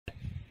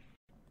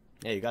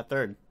Yeah, you got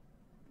third.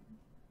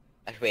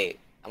 Actually, wait,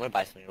 I'm gonna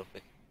buy something real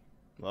quick.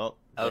 Well,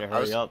 Oh, better I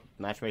was- hurry up.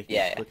 Matchmaking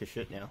Yeah, is yeah. quick as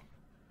shit now.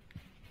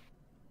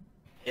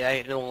 Yeah,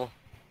 you know,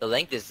 the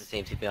length is the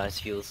same to be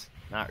honest, feels.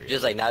 Not really.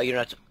 Just like now you don't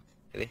have to.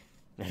 Really?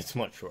 It's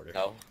much shorter.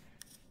 No.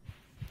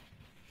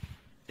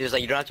 Just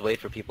like you don't have to wait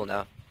for people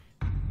now.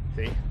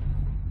 See?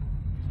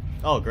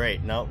 Oh,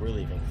 great. No, we're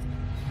leaving.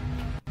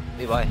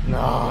 Levi. No,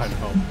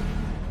 no.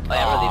 Oh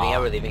yeah, we're leaving. Yeah,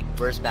 we're leaving.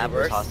 Where's Matt?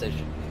 Where's Reverse? hostage?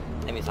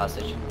 Enemy's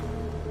hostage.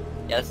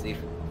 Yeah, let's leave.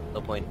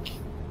 No point.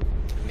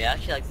 I mean, I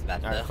actually like this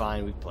map Alright, though.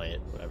 fine. We play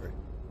it. Whatever.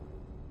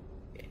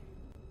 Okay.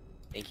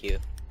 Thank you.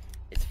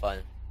 It's fun.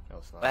 No,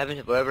 it's not.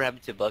 Whatever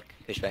happened to Buck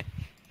Fishbang?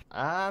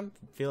 I'm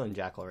feeling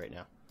Jackal right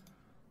now.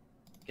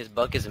 Because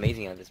Buck is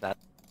amazing on this map.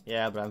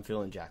 Yeah, but I'm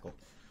feeling Jackal.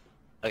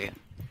 Okay.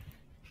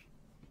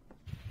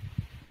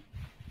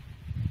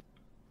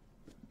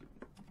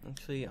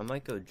 Actually, I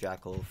might go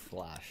Jackal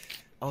Flash.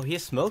 Oh, he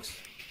has smokes?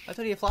 I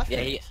thought he had flash. Yeah,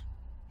 grenades.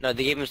 No,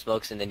 they gave him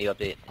smokes in the new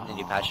update, in the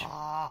new patch.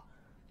 Ah,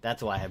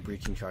 that's why I have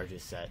breaching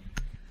charges set.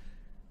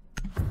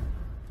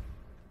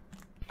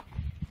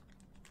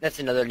 That's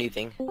another new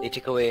thing. They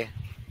took away.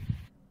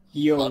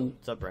 Yo.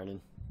 What's up, Brandon?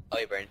 Oh,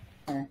 you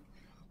Brian.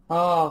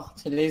 Oh,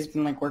 today's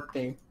been like work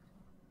day.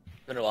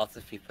 It's been a while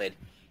since we played.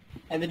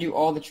 I had to do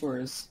all the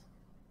chores.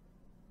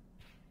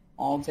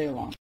 All day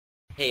long.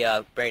 Hey,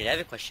 Brandon, I have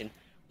a question.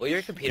 Will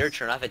your computer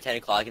turn off at 10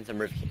 o'clock in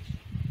summer vacation?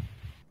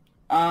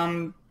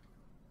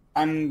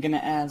 I'm gonna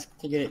ask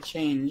to get it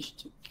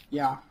changed.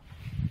 Yeah.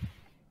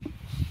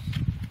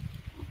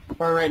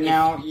 But right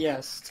now,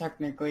 yes,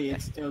 technically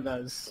it still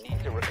does.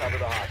 Need to recover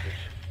the hostage.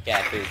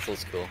 Yeah, because it's still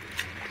school.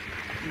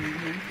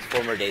 Mhm. There's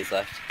 4 more days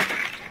left.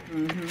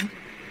 Mhm.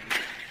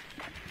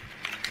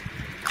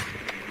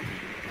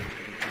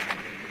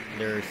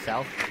 They're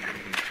south.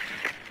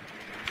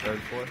 Third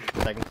floor.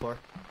 Second floor.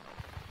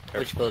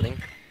 Which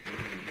building?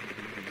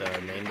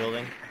 The main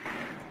building.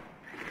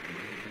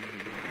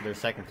 They're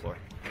second floor.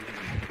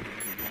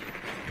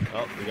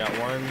 Oh, we got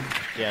one.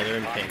 Yeah, they're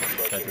in pink.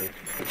 Bedroom.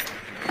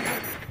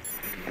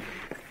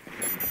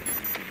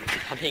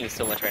 I'm paying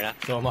so much right now.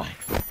 So am I.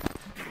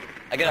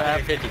 I got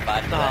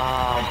 155 for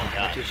that.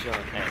 God.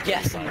 Hey,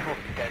 Yes! fine. 10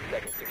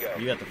 seconds to go.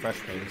 You got the fresh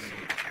things.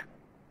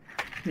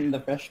 The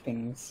fresh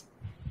things.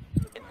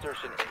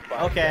 Insertion in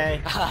 5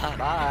 Okay.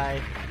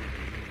 Bye.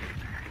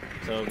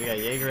 So we got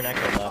Jaeger and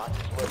Echo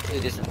left.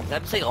 Dude, this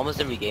happens like almost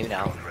every game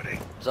now.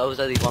 There's always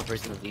at least one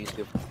person that leaves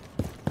group.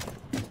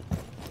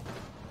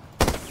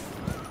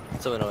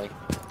 So annoying.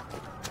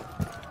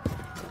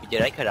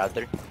 Did I cut out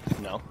there?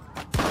 No.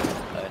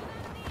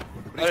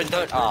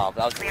 Don't. Oh,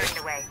 that was a waste. Clearing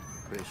the way.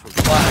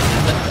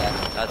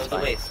 That's a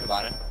waste,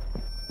 Savannah.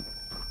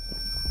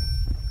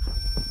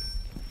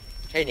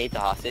 Try to nade the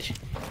hostage.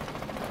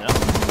 No.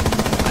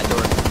 My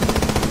door.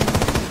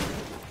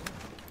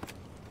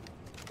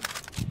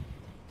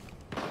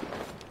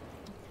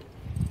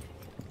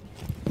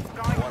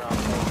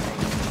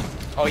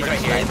 Oh, he's right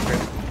here.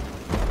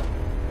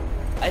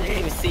 I didn't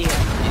even see him.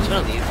 You just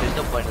wanna leave. There's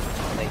no point in this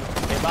thing.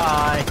 Okay,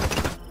 bye.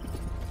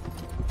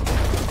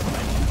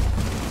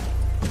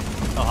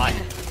 Oh, hi.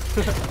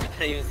 I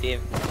didn't even see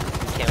him.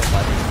 He's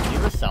camouflaged. Do you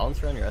have a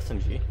silencer on your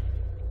SMG?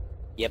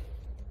 Yep.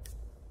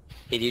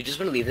 Hey, do you just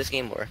wanna leave this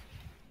game or?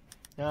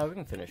 No, we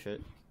can finish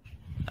it.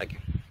 Okay.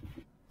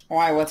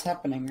 Why? What's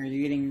happening? Are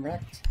you getting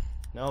wrecked?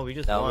 No, we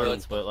just No, won,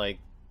 let's- but like,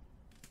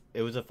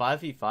 it was a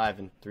 5v5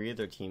 and 3 of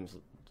their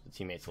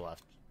teammates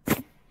left.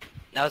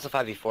 Now it's a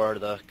 5v4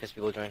 though, because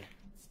people joined.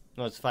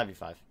 No, it's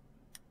 5v5.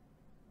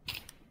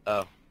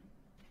 Oh.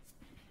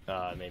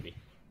 Maybe.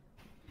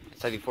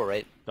 It's 5v4,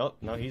 right? Oh,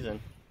 no, he's in.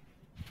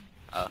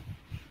 Oh.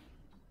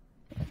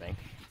 I think.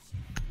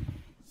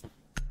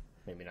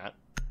 Maybe not.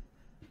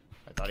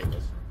 I thought he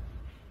was.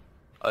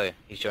 Oh yeah,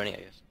 he's joining, I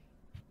guess.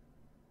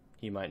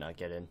 He might not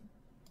get in.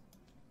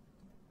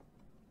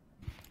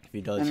 If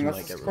he does, And he what's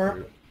might the get score?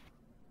 recruited.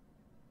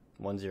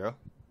 1-0.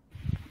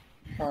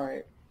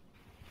 Alright.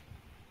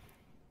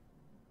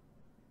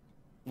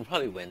 We'll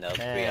probably win though.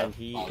 3 And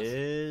he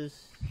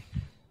is...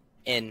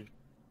 in.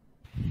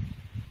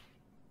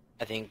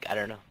 I think, I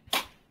don't know.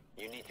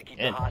 You need to keep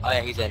In. the hostage Oh,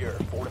 yeah, he's in. secure.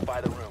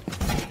 Fortify the room.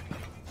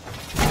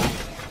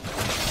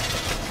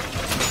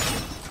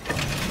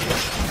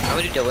 I'm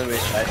gonna do double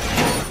wrist try.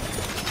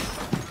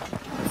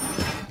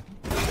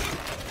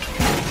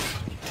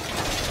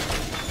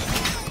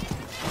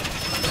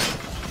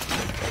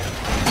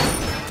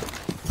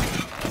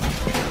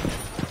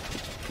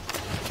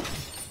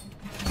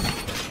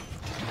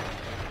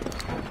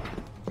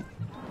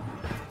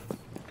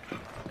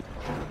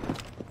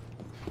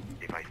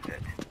 Device set.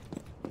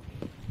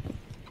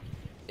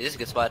 Is this a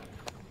good spot?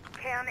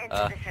 Cam in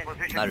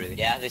position. Not really.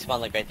 Yeah, they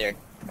spawn like right there.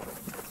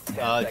 10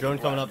 drone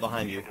seconds coming left. up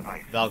behind you.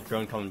 Device. Valk,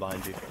 drone coming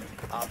behind you.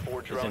 Op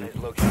 4 drone in. has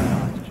located the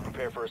hostage.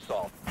 Prepare for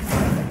assault. 10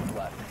 seconds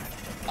left.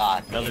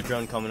 Ah, Another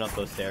drone coming up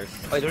those stairs.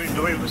 wait, doing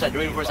first side,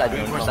 doing first side,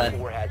 doing first side.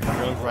 4 has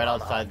Drone's right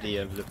outside the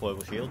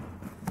deployable shield.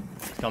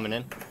 It's coming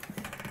in.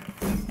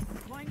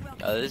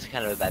 Oh, this is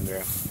kind of a bad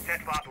mirror.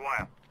 Set bot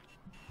wire.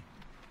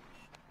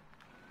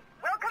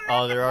 Welcome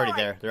Oh, they're already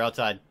there. They're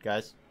outside,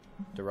 guys.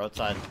 The road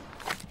side.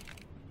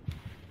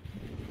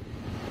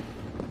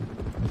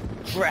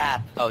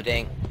 Crap! Oh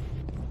dang.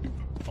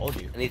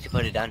 Told you. I need to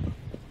put it down.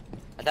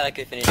 I thought I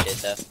could finish it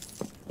though.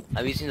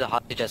 I'm using the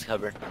hostage as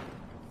cover.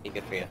 Be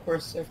good for you. Of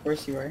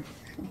course you are.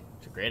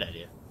 It's a great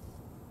idea.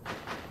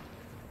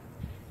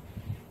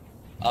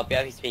 Oh,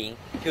 yeah, he's peeking.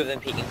 Two of them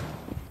peeking.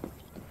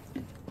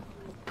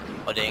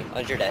 Oh dang, oh,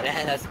 you're dead.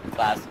 That's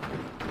class.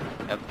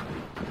 Yep.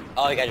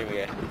 Oh, you got your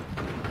mirror.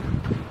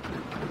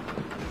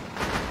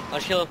 Oh,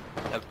 shield.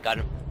 Yep, got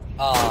him.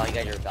 Oh, you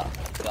got your belt.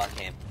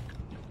 Cam.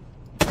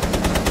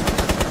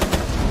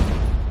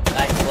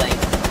 Nice flank.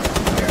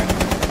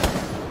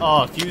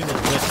 Oh, fuse is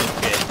lit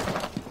this bit.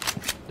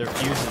 Their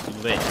fuse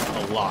is lit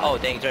a lot. Oh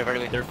dang, it's right in front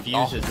of me. Their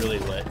fuse is really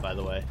lit, by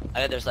the way.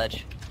 I got their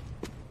sledge.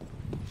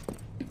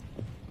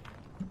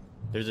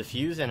 There's a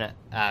fuse and an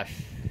ash.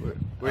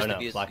 Where's oh, the no,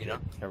 fuse, Black you know?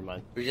 Never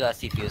mind. Where's your last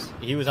C-fuse?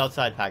 He was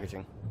outside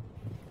packaging.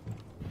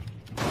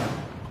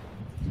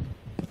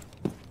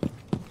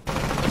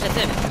 That's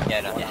him.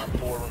 Yeah, no. One Yeah. on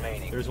 4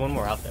 remaining. There's one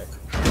more out there.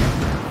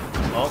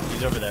 Oh,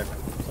 he's over there.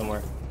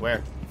 Somewhere.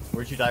 Where?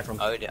 Where'd you die from?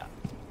 Oh yeah.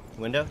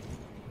 Window?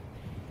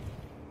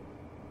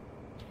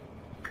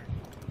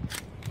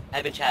 I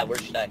have a chat, where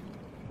should I?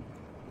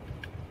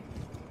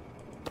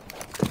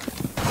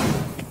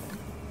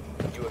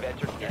 You have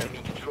entered enemy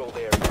controlled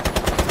area.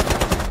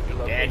 Your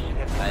location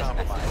has been Nice.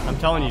 compromised. I'm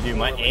telling you, dude,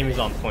 my aim is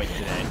on point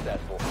today.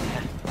 Successful.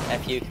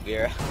 F you,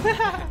 Kavira.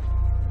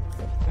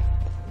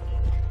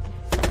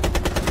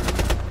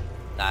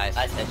 Nice.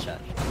 Nice headshot.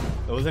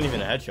 It wasn't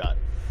even a headshot.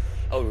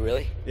 Oh,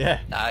 really? Yeah.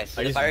 Nice.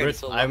 I The just fire is ripped,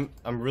 so low.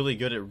 I'm really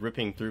good at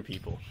ripping through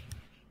people.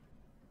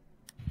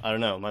 I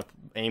don't know, my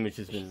aim has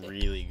just been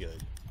really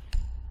good.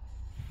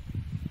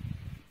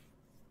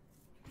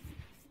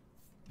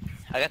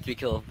 I got 3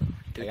 kills.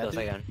 3 I got kills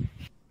I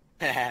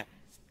got.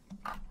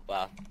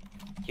 Wow.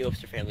 He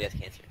hopes your family has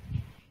cancer.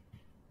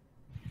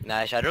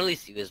 Nice. I don't really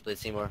see this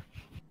blitz anymore.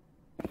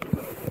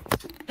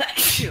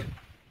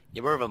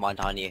 You're more of a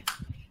Montagnier.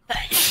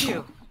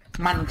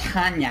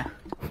 Montana.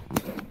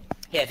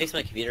 Yeah, I fixed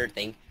my computer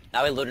thing.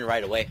 Now I load it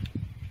right away.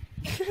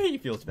 He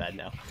feels bad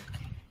now.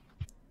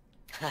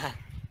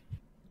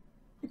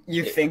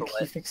 You Yeah, think for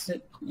what? you fixed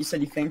it? You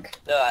said you think?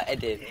 No, I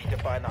did. You need to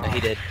find the No, he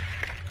did.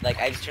 Like,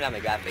 I just turned on my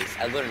graphics.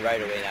 I loaded right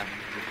away now.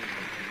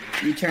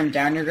 You turned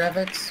down your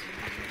graphics?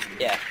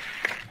 Yeah.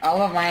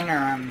 All of mine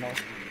are on low.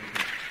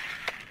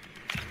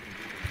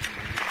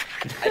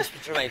 I just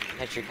prefer my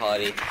picture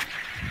quality.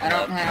 I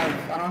don't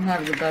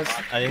have the best.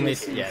 I think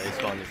places. they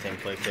spawned in the same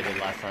place they did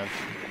last time.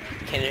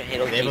 Can it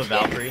handle They have a HDR?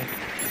 Valkyrie,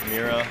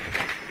 Mira.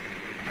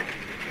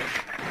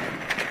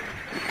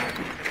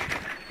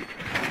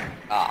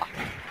 Ah.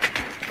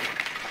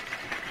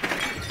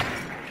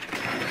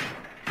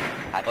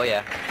 Oh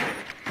yeah.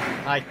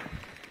 Hi.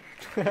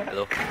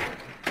 Hello.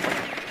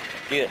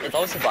 Dude, it's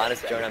always a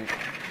bonus drone.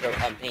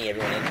 I'm pinging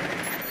everyone in.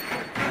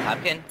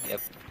 Hopkin?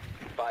 Yep.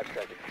 5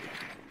 seconds.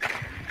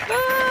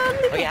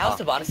 Okay, how's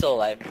the bonus still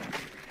alive?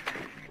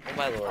 Oh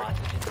my lord.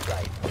 Hostage in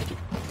sight.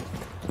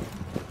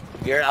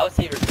 I would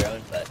save your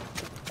drone, but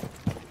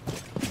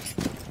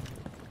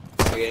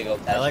we're gonna go.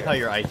 I like how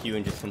you're IQ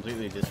and just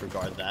completely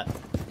disregard that.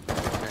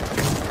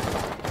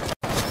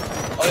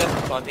 Oh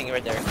yeah, come on, pinging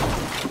right there.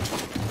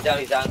 He's down.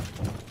 He's down.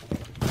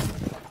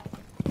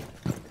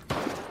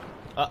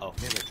 Uh-oh.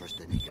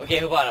 Okay,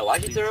 Hubana,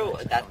 why'd you throw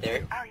that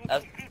there? Are you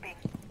That's, sleeping?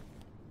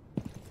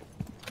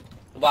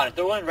 Hubana,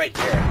 throw one right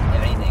here,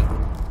 if anything.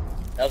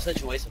 That was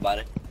such a waste,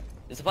 Hubana.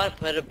 Is Hubana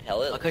put a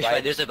pellet? Okay,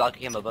 right, there's a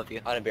Valkyrie cam above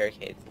you. On a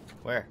barricade.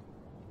 Where?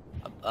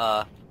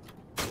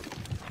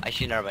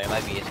 Actually, never mind, it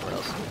might be somewhere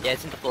else. Yeah,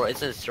 it's in the floor,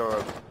 it's in the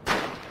store.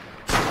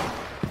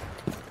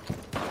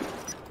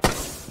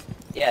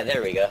 Yeah,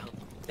 there we go.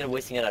 Instead of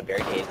wasting it on a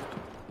barricade.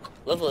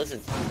 Level is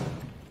it?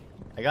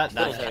 I got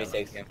Level that.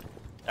 76.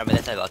 I mean,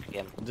 that's not Valkyrie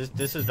cam.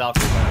 This is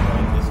Valkyrie, by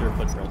the way. This is her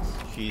footprints.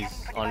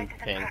 She's on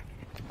ping.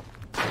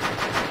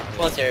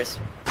 Come on, stairs.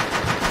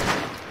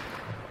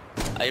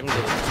 I'm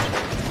gonna go.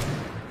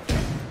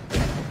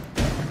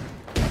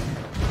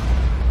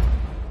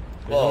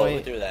 Whoa, who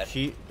threw that?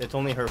 It's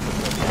only her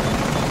footprints.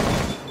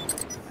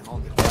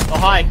 Oh,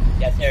 hi!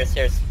 Yeah, stairs,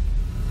 stairs.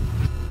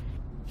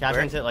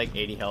 Catherine's at like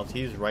 80 health.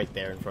 He's right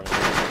there in front of me.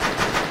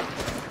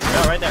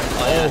 Yeah, right there.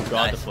 Oh, yeah, God,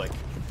 nice. the flick.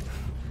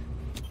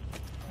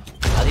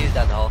 I think he was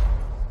down the hall.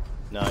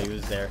 No, he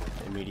was there.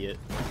 Immediate.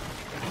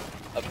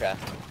 Okay.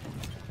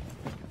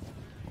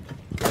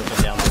 There's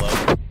one down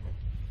below.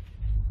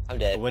 I'm The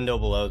dead. window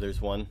below,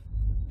 there's one.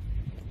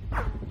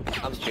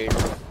 I'm screwed.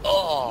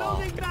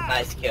 Oh,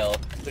 nice kill.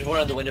 There's one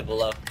on the window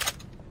below.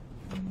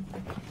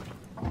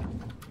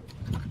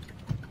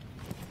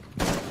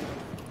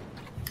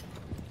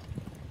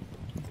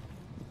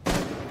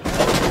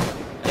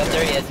 Yep,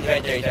 there he is. He's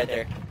right there. He's right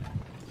there.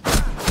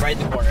 Right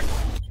in the corner.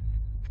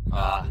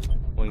 Ah,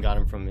 One got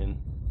him from in.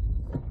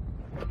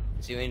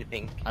 zooming to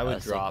pink. I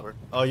would snake drop. over.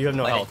 Oh, you have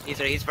no Okay, health.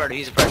 He's further.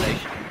 He's further.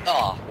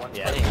 Oh,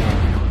 Yeah.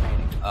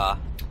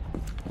 120.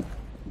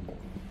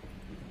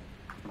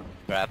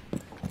 Crap.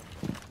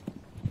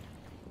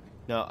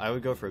 No, I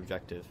would go for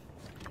objective.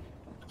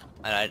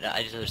 I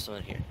just there's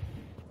someone here.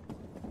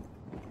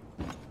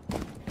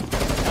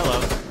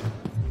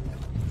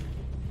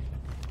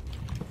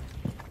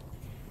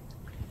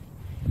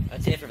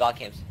 Save it for Val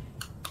cams.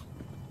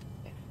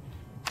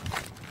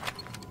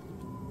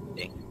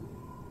 Dang.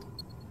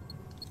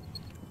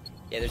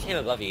 Yeah, there's him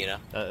above you, you know.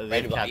 They Right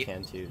have above cap you.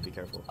 can too. Be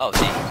careful. Oh,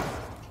 dang.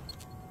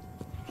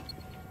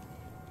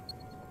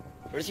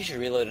 First, you should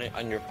reload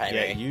on your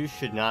primary. Yeah, you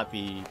should not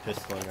be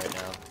pistoling right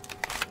now.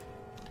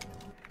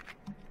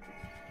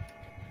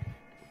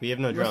 We have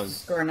no What's the drones.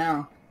 score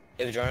now?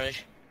 You have a drone?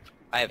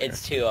 I have.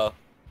 It's 2-0.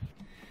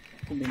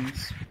 Cool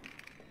beans.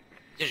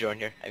 There's a drone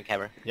here. I have a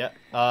camera. Yeah.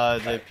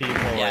 The people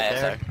right Yeah, there.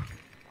 sorry.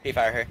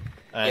 Pre-fire her.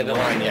 And Yeah, but one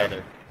one on the there.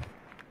 other.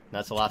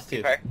 That's the last two.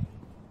 Pre-fire.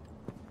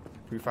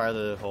 Pre-fire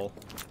the hole.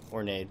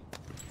 Or nade.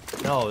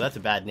 No, that's a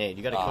bad nade.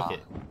 You gotta Aw. cook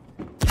it.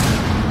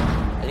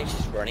 I think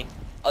she's running.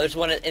 Oh, there's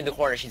one in the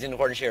corner. She's in the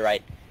corner to your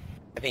right.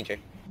 I pinged her.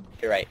 To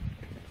your right.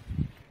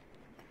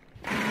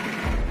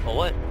 Oh,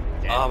 what?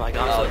 Damn. Oh my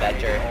god, Oh, so bad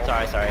bad.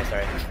 turn.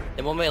 Sorry.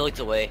 The moment I looked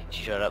away,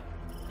 she showed up.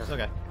 It's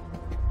okay.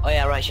 Oh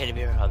yeah, right, Shady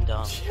Beer, I'm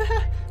dumb.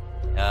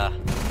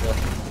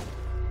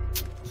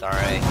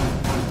 Sorry.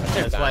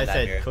 That's why I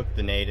said Here. cook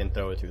the nade and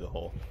throw it through the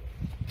hole.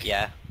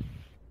 Yeah.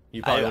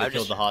 You probably I would have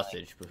killed just- the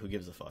hostage, but who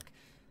gives a fuck?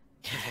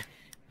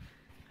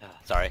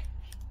 Sorry.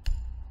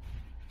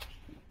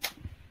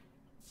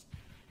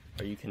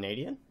 Are you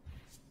Canadian?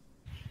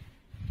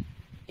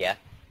 Yeah.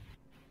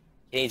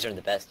 Canadians are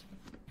the best.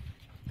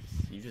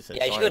 You just said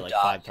Yeah, you should sorry go like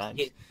dodge. 5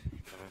 times.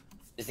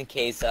 Just in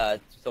case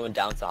someone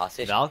downs the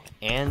hostage. Valk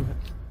and...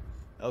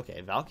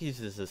 Okay, Valk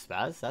uses a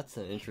Spaz. That's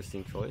an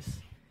interesting choice.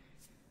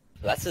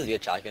 That's a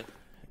good shotgun.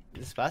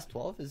 The Spaz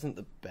 12 isn't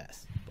the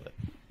best, but...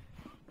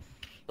 A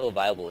little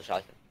viable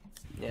shotgun.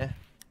 Yeah.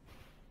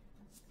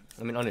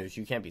 I mean, Anuj,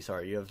 you can't be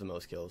sorry. You have the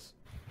most kills.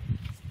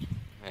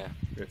 Yeah.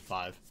 You're at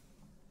 5.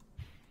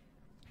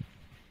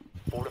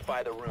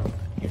 Fortify the room.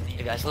 You need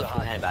Hey guys, to look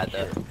stop kind of bad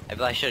though. here. I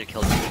feel I should have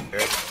killed him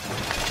first.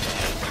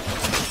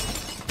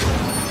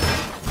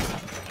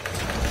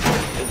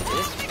 Is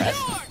this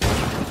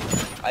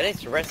suppressed? I didn't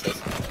suppress this.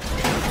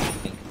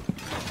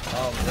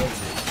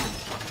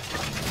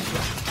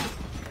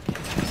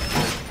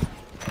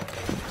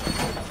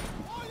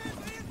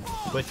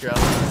 Quit your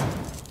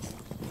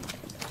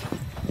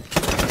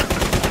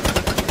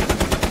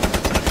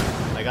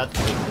I got the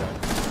big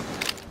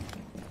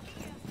drone.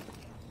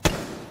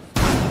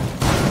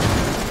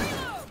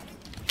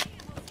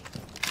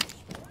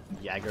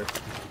 Jagger.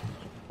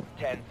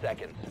 10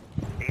 seconds.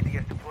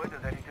 ADS deployed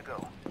and ready to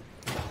go.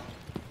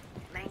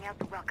 Laying out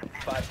the welcome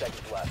mat. 5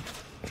 seconds left.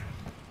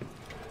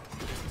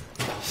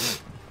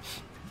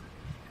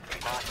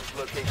 Hostage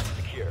location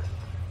secure.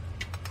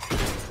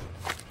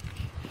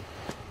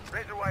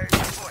 Razor wire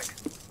deployed.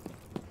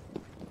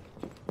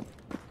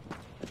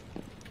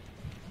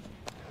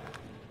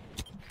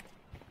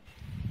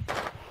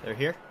 They're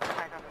here?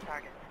 Eyes on the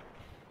target.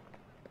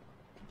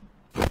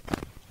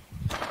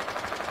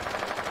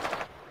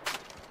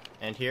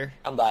 And here?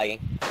 I'm lagging.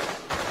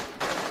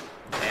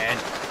 And...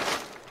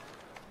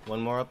 One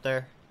more up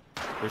there?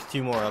 There's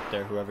 2 more up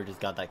there, whoever just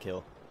got that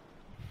kill.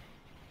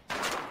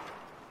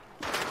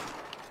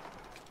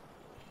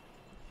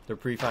 They're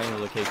pre-firing the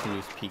location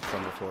you peeked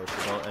from before,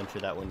 so don't enter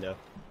that window.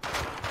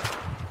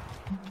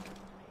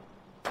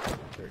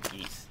 They're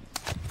east.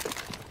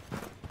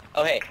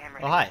 Oh, hey.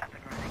 Camera Oh, hi. up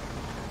and running.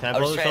 Can I I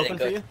was blow this trying to open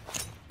for go- you?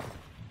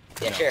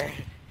 Yeah, No. sure.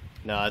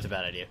 No, that's a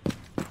bad idea.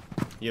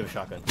 You have a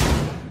shotgun.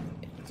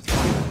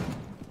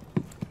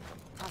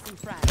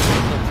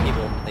 Those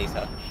people, please,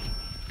 huh?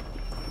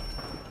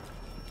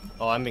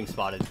 Oh, I'm being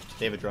spotted.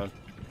 They have a drone.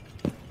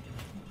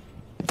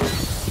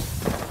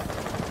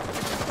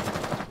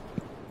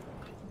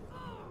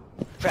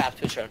 Trap,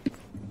 twitch drone.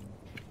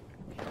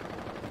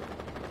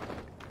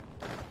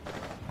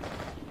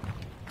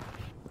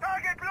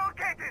 Target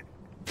located!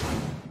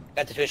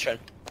 Got the twitch drone.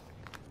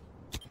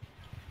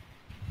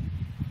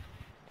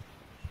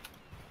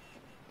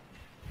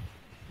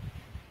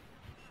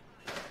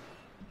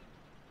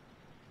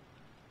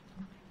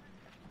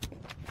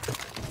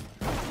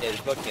 Yeah,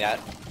 just booked me out.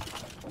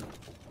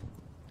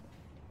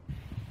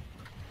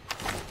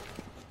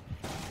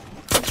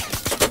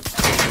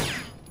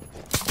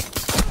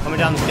 Coming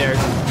down the stairs.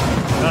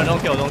 No, don't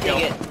kill, don't kill.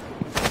 Dang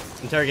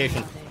it.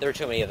 Interrogation. There were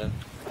too many of them.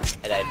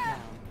 I died.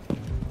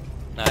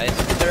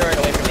 Nice. They're running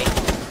away from me.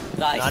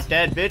 Nice. Not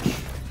dead, bitch.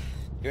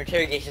 Your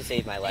interrogation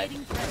saved my life.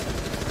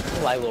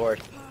 Oh my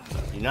lord.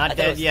 You're not I thought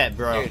it dead was- yet,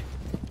 bro. Dude,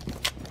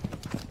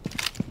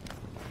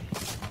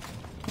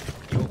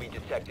 You will be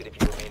detected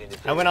if you remain in this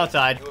I went area.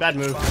 outside. You will Bad be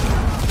move.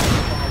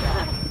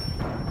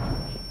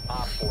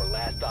 Op 4,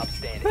 last stop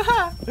standing.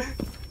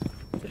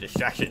 The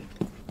distraction.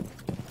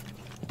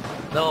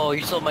 No,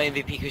 you stole my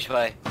MVP,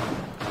 Kushbai.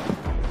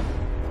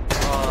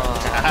 No.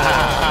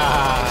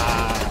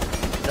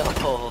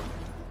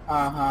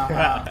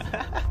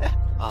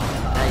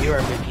 Now you're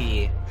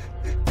MVP.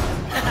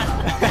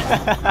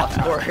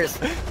 Of course.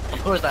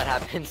 Of course that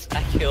happens.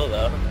 I kill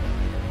though.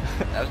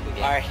 That was a good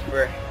game. Alright,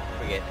 we're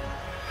good.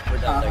 We're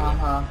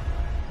done.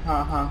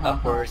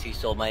 Of course you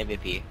stole my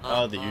MVP.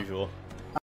 Oh, the usual.